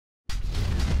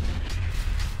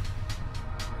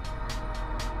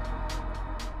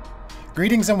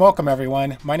Greetings and welcome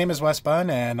everyone. My name is Wes Bunn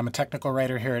and I'm a technical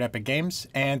writer here at Epic Games,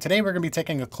 and today we're going to be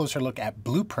taking a closer look at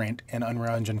Blueprint in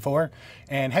Unreal Engine 4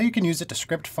 and how you can use it to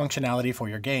script functionality for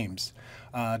your games.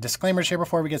 Disclaimers here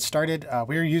before we get started.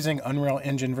 We're using Unreal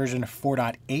Engine version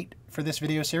 4.8 for this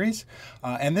video series,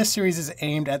 and this series is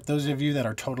aimed at those of you that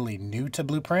are totally new to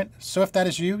Blueprint. So if that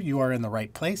is you, you are in the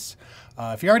right place.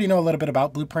 If you already know a little bit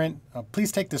about Blueprint,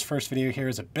 please take this first video here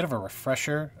as a bit of a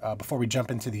refresher before we jump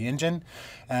into the engine,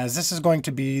 as this is going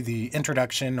to be the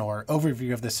introduction or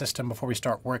overview of the system before we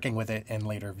start working with it in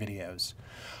later videos.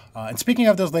 And speaking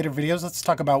of those later videos, let's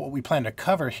talk about what we plan to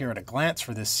cover here at a glance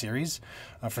for this series.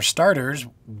 For starters,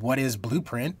 what is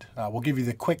Blueprint? We'll give you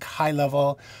the quick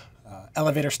high-level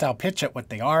elevator style pitch at what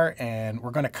they are, and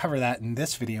we're going to cover that in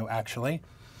this video actually.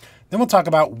 Then we'll talk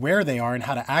about where they are and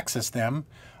how to access them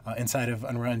inside of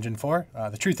Unreal Engine 4.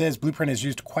 The truth is, Blueprint is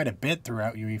used quite a bit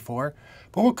throughout UE4,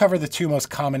 but we'll cover the two most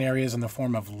common areas in the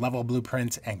form of level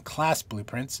blueprints and class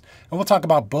blueprints, and we'll talk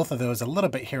about both of those a little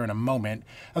bit here in a moment,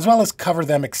 as well as cover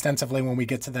them extensively when we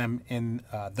get to them in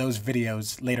those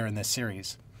videos later in this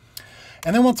series.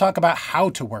 And then we'll talk about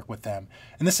how to work with them.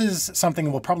 And this is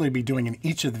something we'll probably be doing in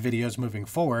each of the videos moving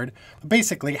forward. But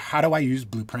basically, how do I use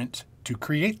Blueprint to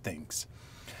create things?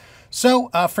 So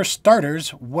for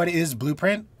starters, what is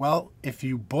Blueprint? Well, if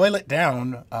you boil it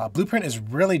down, Blueprint is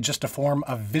really just a form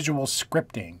of visual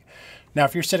scripting. Now,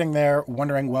 if you're sitting there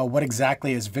wondering, well, what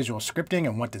exactly is visual scripting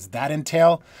and what does that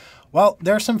entail? Well,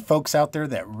 there are some folks out there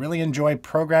that really enjoy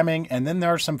programming, and then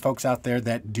there are some folks out there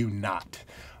that do not.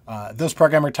 Those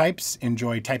programmer types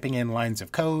enjoy typing in lines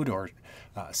of code or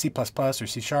C++ or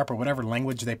C# or whatever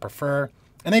language they prefer.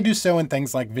 And they do so in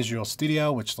things like Visual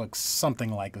Studio, which looks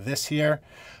something like this here.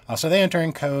 So they enter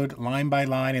in code line by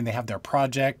line, and they have their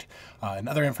project and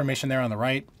other information there on the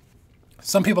right.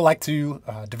 Some people like to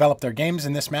develop their games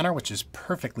in this manner, which is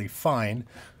perfectly fine.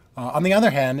 On the other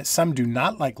hand, some do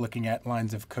not like looking at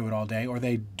lines of code all day, or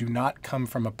they do not come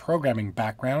from a programming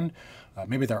background.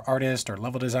 Maybe they're artists or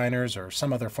level designers or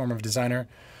some other form of designer.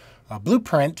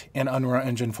 Blueprint in Unreal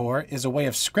Engine 4 is a way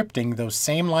of scripting those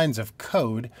same lines of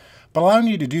code, but allowing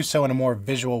you to do so in a more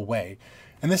visual way.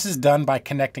 And this is done by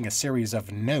connecting a series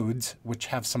of nodes, which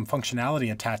have some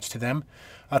functionality attached to them,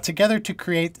 together to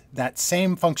create that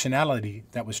same functionality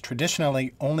that was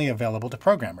traditionally only available to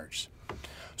programmers.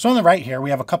 So on the right here,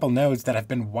 we have a couple nodes that have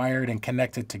been wired and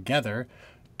connected together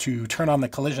to turn on the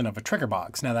collision of a trigger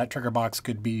box. Now that trigger box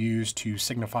could be used to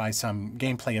signify some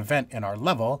gameplay event in our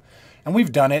level, and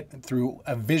we've done it through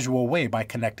a visual way by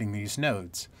connecting these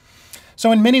nodes.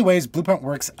 So in many ways, Blueprint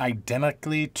works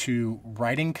identically to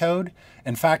writing code.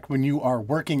 In fact, when you are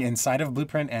working inside of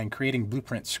Blueprint and creating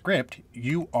Blueprint script,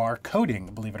 you are coding,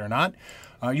 believe it or not.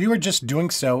 You are just doing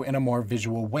so in a more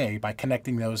visual way by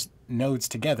connecting those nodes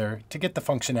together to get the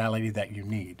functionality that you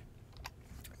need.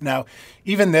 Now,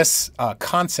 even this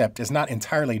concept is not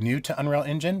entirely new to Unreal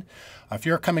Engine. If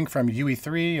you're coming from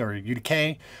UE3 or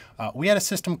UDK, we had a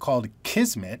system called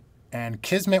Kismet, and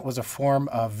Kismet was a form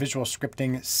of visual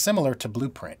scripting similar to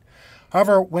Blueprint.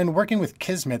 However, when working with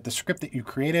Kismet, the script that you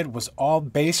created was all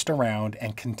based around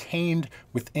and contained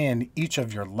within each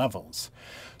of your levels.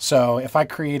 So if I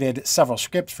created several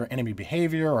scripts for enemy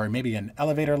behavior or maybe an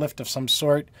elevator lift of some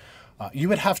sort, you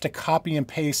would have to copy and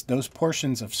paste those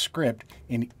portions of script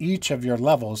in each of your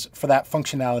levels for that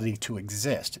functionality to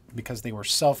exist, because they were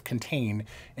self-contained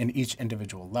in each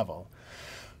individual level.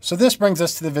 So this brings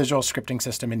us to the visual scripting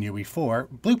system in UE4,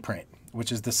 Blueprint,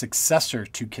 which is the successor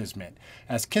to Kismet,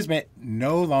 as Kismet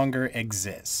no longer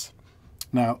exists.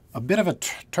 Now, a bit of a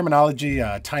terminology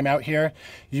timeout here.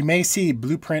 You may see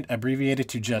Blueprint abbreviated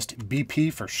to just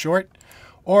BP for short,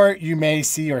 or you may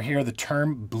see or hear the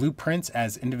term blueprints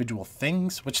as individual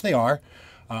things, which they are.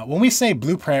 When we say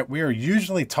blueprint, we are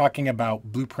usually talking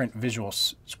about Blueprint visual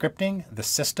scripting, the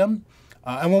system.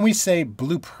 And when we say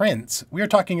blueprints, we are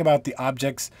talking about the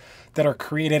objects that are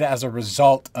created as a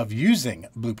result of using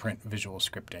Blueprint visual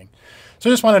scripting. So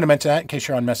I just wanted to mention that in case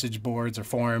you're on message boards or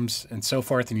forums and so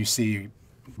forth, and you see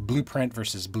blueprint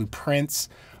versus blueprints.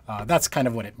 That's kind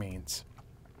of what it means.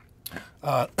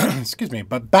 Excuse me,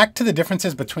 but back to the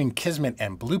differences between Kismet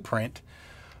and Blueprint,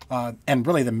 and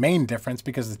really the main difference,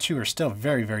 because the two are still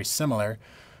very, very similar.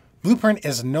 Blueprint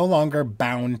is no longer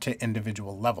bound to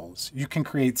individual levels. You can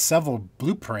create several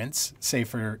blueprints, say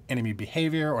for enemy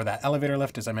behavior or that elevator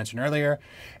lift, as I mentioned earlier,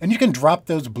 and you can drop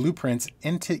those blueprints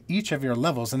into each of your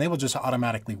levels and they will just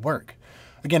automatically work.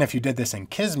 Again, if you did this in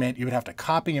Kismet, you would have to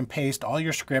copy and paste all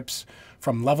your scripts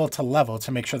from level to level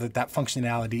to make sure that that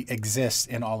functionality exists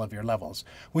in all of your levels,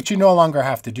 which you no longer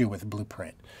have to do with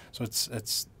Blueprint. So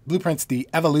it's Blueprint's the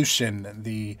evolution,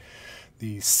 the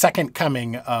second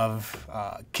coming of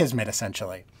Kismet,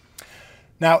 essentially.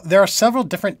 Now, there are several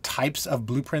different types of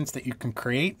blueprints that you can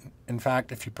create. In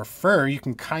fact, if you prefer, you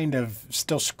can kind of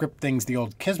still script things the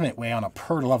old Kismet way on a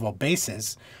per level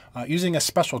basis using a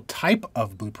special type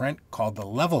of blueprint called the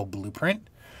level blueprint,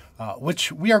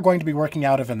 which we are going to be working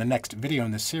out of in the next video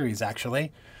in this series,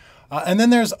 actually. And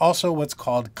then there's also what's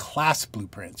called class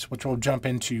blueprints, which we'll jump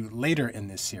into later in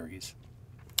this series.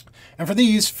 And for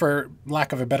these, for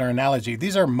lack of a better analogy,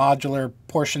 these are modular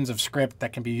portions of script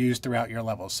that can be used throughout your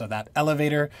levels. So that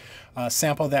elevator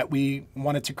sample that we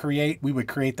wanted to create, we would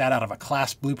create that out of a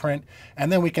class blueprint.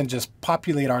 And then we can just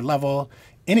populate our level,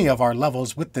 any of our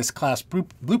levels, with this class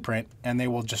blueprint, and they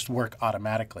will just work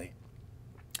automatically.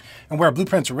 And where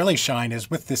blueprints really shine is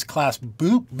with this class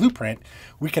blueprint,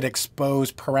 we could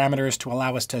expose parameters to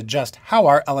allow us to adjust how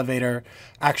our elevator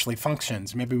actually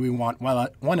functions. Maybe we want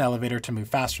one elevator to move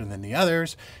faster than the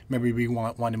others. Maybe we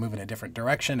want one to move in a different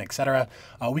direction, etc.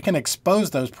 We can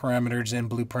expose those parameters in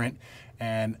Blueprint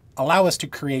and allow us to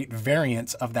create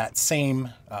variants of that same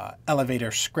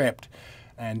elevator script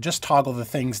and just toggle the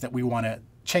things that we want to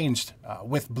changed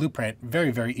with Blueprint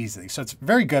very, very easily. So it's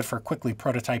very good for quickly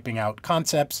prototyping out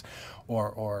concepts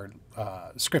or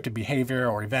scripted behavior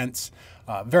or events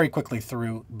very quickly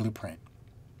through Blueprint.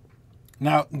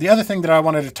 Now, the other thing that I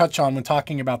wanted to touch on when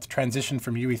talking about the transition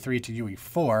from UE3 to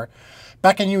UE4,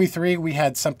 back in UE3, we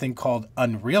had something called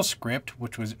Unreal Script,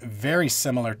 which was very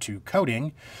similar to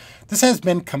coding. This has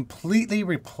been completely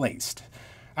replaced,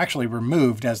 actually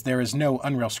removed, as there is no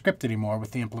Unreal Script anymore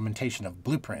with the implementation of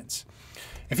blueprints.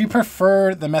 If you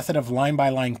prefer the method of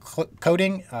line-by-line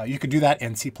coding, you could do that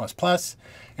in C++.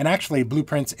 And actually,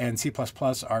 blueprints and C++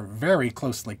 are very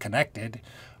closely connected.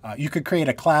 You could create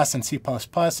a class in C++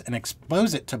 and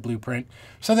expose it to Blueprint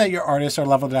so that your artists or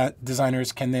level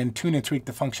designers can then tune and tweak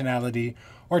the functionality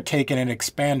or take it and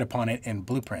expand upon it in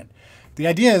Blueprint. The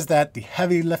idea is that the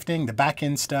heavy lifting, the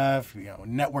back-end stuff,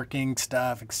 networking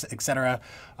stuff, etc.,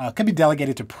 could be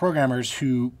delegated to programmers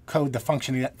who code the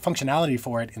functionality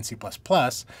for it in C++,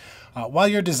 while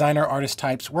your designer artist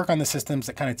types work on the systems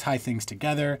that kind of tie things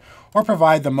together or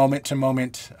provide the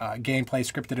moment-to-moment gameplay,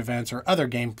 scripted events, or other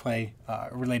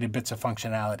gameplay-related bits of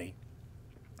functionality.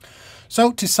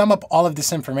 So to sum up all of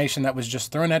this information that was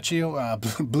just thrown at you,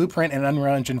 Blueprint in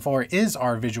Unreal Engine 4 is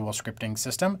our visual scripting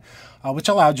system, which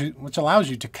allows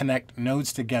you to connect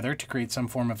nodes together to create some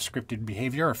form of scripted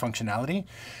behavior or functionality.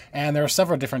 And there are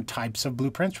several different types of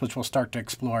blueprints, which we'll start to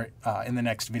explore in the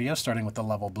next video, starting with the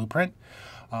level blueprint,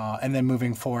 and then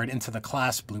moving forward into the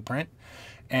class blueprint.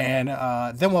 And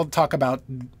then we'll talk about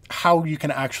how you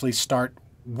can actually start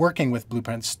working with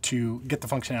blueprints to get the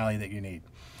functionality that you need.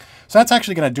 So that's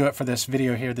actually going to do it for this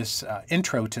video here, this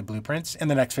intro to blueprints. In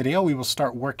the next video, we will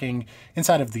start working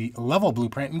inside of the level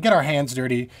blueprint and get our hands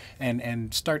dirty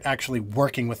and start actually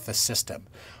working with the system.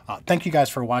 Thank you guys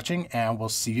for watching, and we'll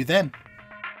see you then.